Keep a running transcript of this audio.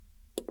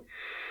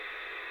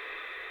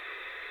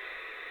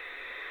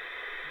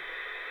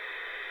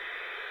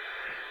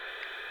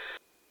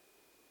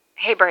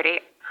Hey, Bertie.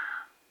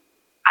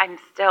 I'm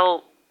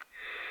still...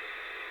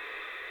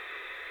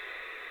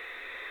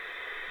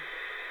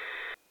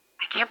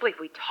 I can't believe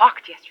we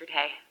talked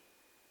yesterday.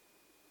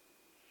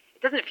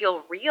 It doesn't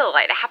feel real.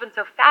 It happened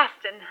so fast,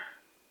 and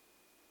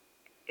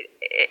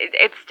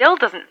it still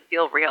doesn't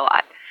feel real.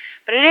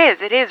 But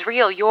it is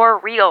real. You're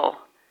real.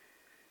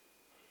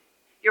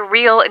 You're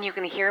real, and you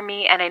can hear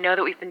me, and I know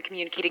that we've been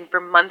communicating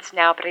for months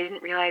now, but I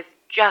didn't realize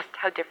just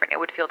how different it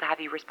would feel to have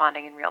you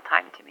responding in real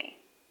time to me.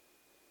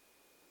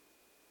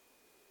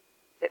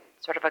 Is it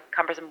sort of a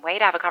cumbersome way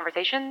to have a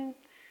conversation?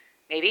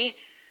 Maybe.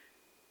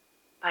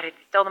 But it's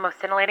still the most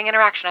scintillating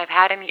interaction I've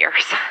had in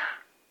years.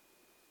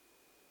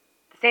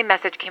 The same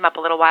message came up a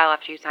little while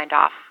after you signed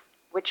off,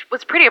 which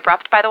was pretty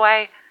abrupt, by the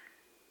way.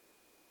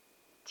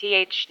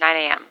 TH 9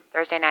 a.m.,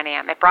 Thursday 9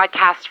 a.m. It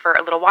broadcast for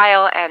a little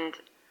while, and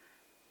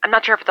I'm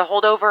not sure if it's a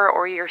holdover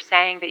or you're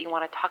saying that you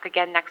want to talk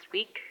again next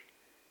week.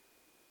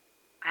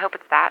 I hope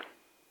it's that.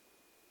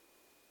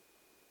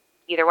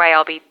 Either way,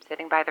 I'll be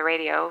sitting by the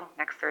radio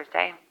next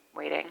Thursday,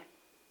 waiting.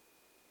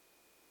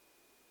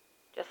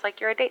 Just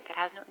like you're a date that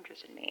has no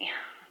interest in me.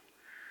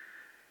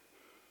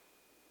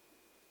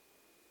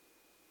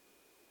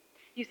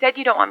 You said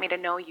you don't want me to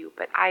know you,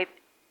 but I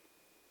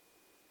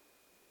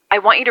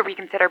want you to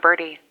reconsider,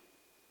 Bertie.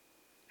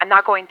 I'm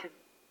not going to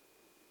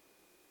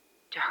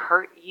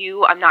hurt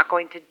you. I'm not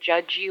going to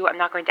judge you. I'm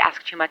not going to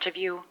ask too much of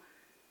you.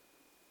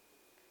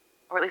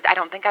 Or at least I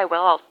don't think I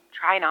will. I'll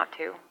try not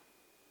to.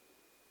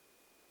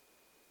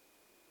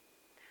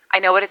 I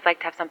know what it's like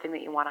to have something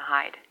that you want to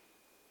hide.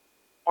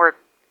 Or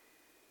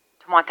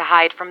to want to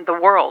hide from the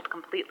world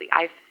completely.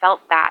 I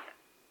felt that.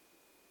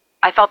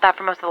 I felt that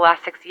for most of the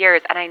last 6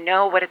 years, and I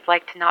know what it's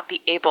like to not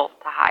be able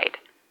to hide.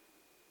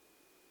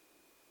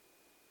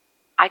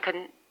 I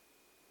couldn't.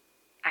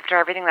 After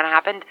everything that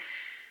happened,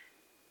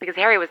 because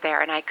Harry was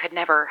there and I could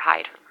never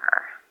hide from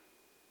her.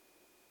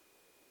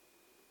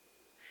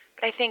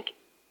 But I think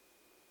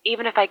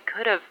even if I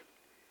could have,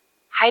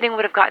 hiding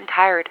would have gotten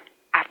tired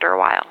after a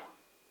while.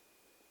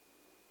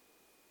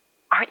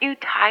 Aren't you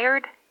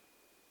tired?